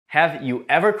Have you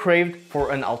ever craved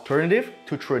for an alternative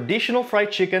to traditional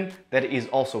fried chicken that is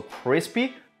also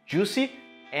crispy, juicy,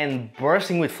 and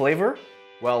bursting with flavor?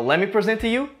 Well, let me present to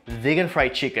you vegan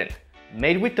fried chicken.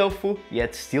 Made with tofu,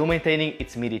 yet still maintaining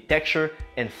its meaty texture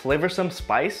and flavorsome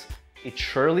spice, it's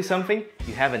surely something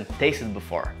you haven't tasted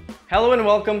before. Hello and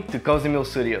welcome to Cozymeal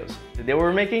Studios. Today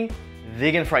we're making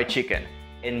vegan fried chicken.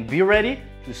 And be ready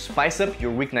to spice up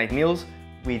your weeknight meals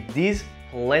with this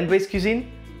plant-based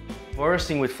cuisine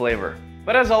bursting with flavor.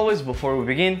 But as always, before we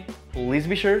begin, please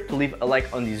be sure to leave a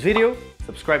like on this video,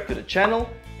 subscribe to the channel,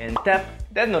 and tap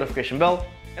that notification bell.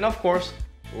 And of course,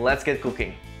 let's get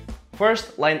cooking.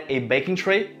 First, line a baking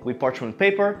tray with parchment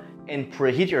paper and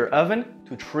preheat your oven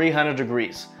to 300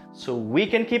 degrees so we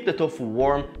can keep the tofu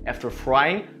warm after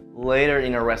frying later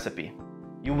in our recipe.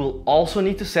 You will also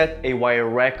need to set a wire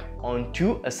rack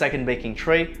onto a second baking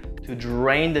tray to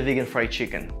drain the vegan fried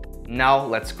chicken. Now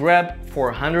let's grab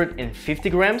 450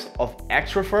 grams of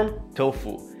extra firm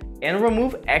tofu and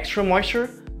remove extra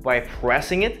moisture by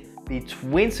pressing it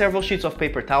between several sheets of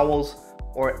paper towels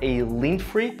or a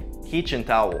lint-free kitchen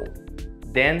towel.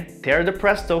 Then tear the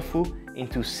pressed tofu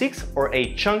into 6 or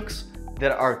 8 chunks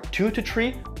that are 2 to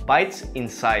 3 bites in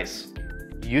size.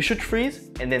 You should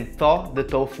freeze and then thaw the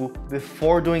tofu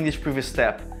before doing this previous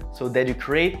step so that you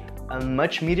create a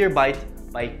much meatier bite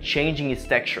by changing its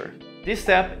texture. This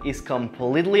step is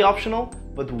completely optional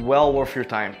but well worth your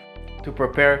time. To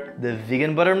prepare the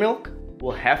vegan buttermilk,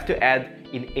 we'll have to add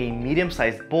in a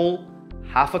medium-sized bowl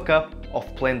half a cup of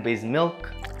plant-based milk,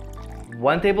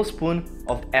 1 tablespoon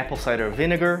of apple cider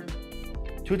vinegar,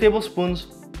 2 tablespoons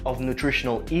of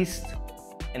nutritional yeast,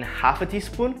 and half a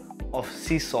teaspoon of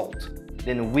sea salt.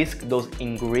 Then whisk those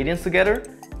ingredients together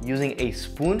using a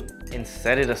spoon and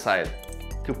set it aside.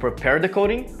 To prepare the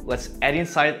coating, let's add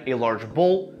inside a large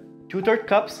bowl 2/3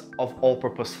 cups of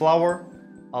all-purpose flour,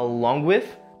 along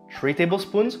with 3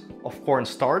 tablespoons of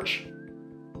cornstarch,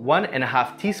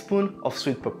 1.5 teaspoons of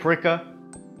sweet paprika,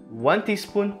 1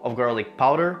 teaspoon of garlic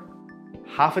powder,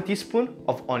 half a teaspoon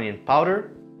of onion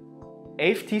powder,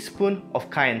 1/8 teaspoon of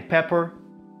cayenne pepper,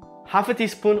 half a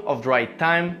teaspoon of dried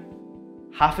thyme,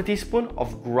 half a teaspoon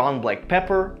of ground black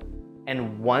pepper,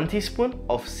 and 1 teaspoon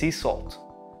of sea salt.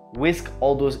 Whisk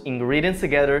all those ingredients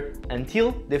together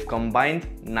until they've combined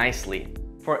nicely.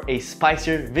 For a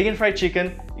spicier vegan fried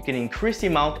chicken, you can increase the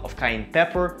amount of cayenne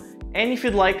pepper, and if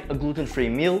you'd like a gluten-free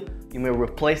meal, you may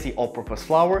replace the all-purpose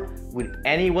flour with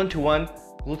any 1-to-1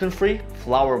 gluten-free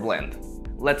flour blend.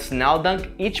 Let's now dunk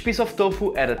each piece of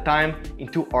tofu at a time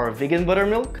into our vegan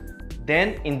buttermilk,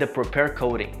 then in the prepared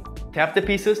coating. Tap the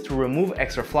pieces to remove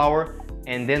extra flour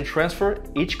and then transfer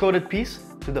each coated piece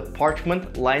to the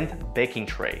parchment-lined baking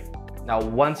tray. Now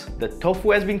once the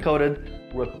tofu has been coated,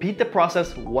 repeat the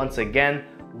process once again,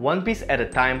 1 piece at a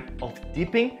time of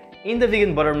dipping in the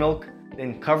vegan buttermilk,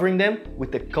 then covering them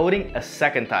with the coating a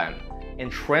second time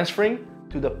and transferring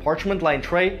to the parchment-lined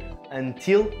tray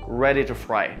until ready to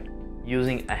fry.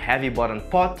 Using a heavy bottom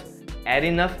pot, add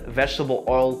enough vegetable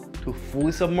oil to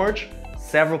fully submerge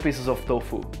several pieces of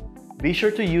tofu. Be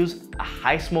sure to use a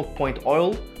high smoke point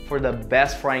oil for the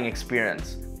best frying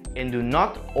experience, and do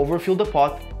not overfill the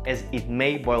pot as it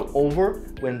may boil over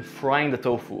when frying the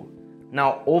tofu.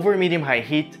 Now over medium-high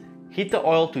heat, heat the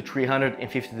oil to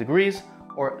 350 degrees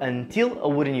or until a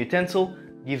wooden utensil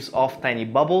gives off tiny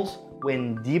bubbles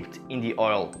when dipped in the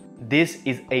oil. This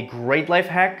is a great life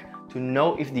hack to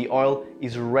know if the oil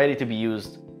is ready to be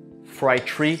used. Fry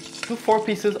 3 to 4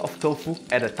 pieces of tofu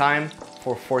at a time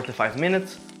for 4 to 5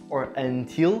 minutes or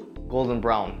until golden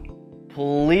brown.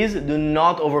 Please do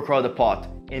not overcrowd the pot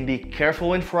and be careful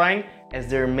when frying as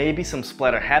there may be some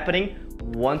splatter happening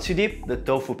once you dip the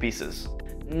tofu pieces.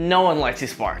 No one likes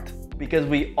this part because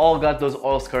we all got those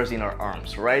oil scars in our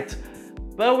arms, right?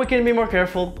 But we can be more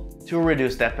careful to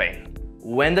reduce that pain.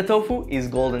 When the tofu is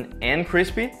golden and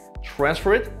crispy,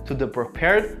 transfer it to the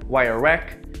prepared wire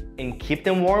rack and keep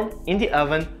them warm in the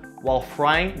oven while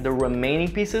frying the remaining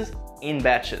pieces in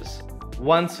batches.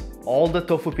 Once all the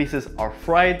tofu pieces are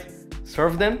fried,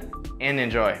 serve them and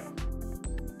enjoy.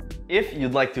 If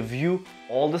you'd like to view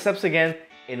all the steps again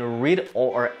and read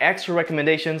all our extra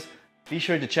recommendations, be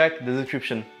sure to check the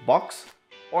description box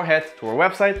or head to our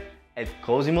website at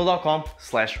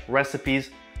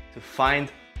cozymeal.com/recipes to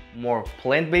find more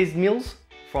plant-based meals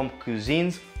from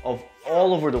cuisines of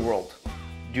all over the world.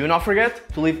 Do not forget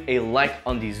to leave a like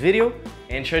on this video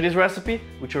and share this recipe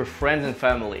with your friends and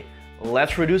family.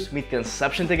 Let's reduce meat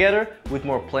consumption together with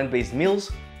more plant-based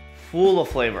meals full of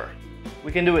flavor.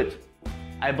 We can do it.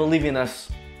 I believe in us.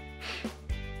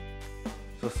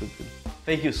 So stupid.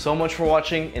 Thank you so much for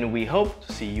watching, and we hope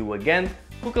to see you again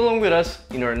cook along with us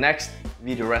in our next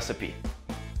video recipe.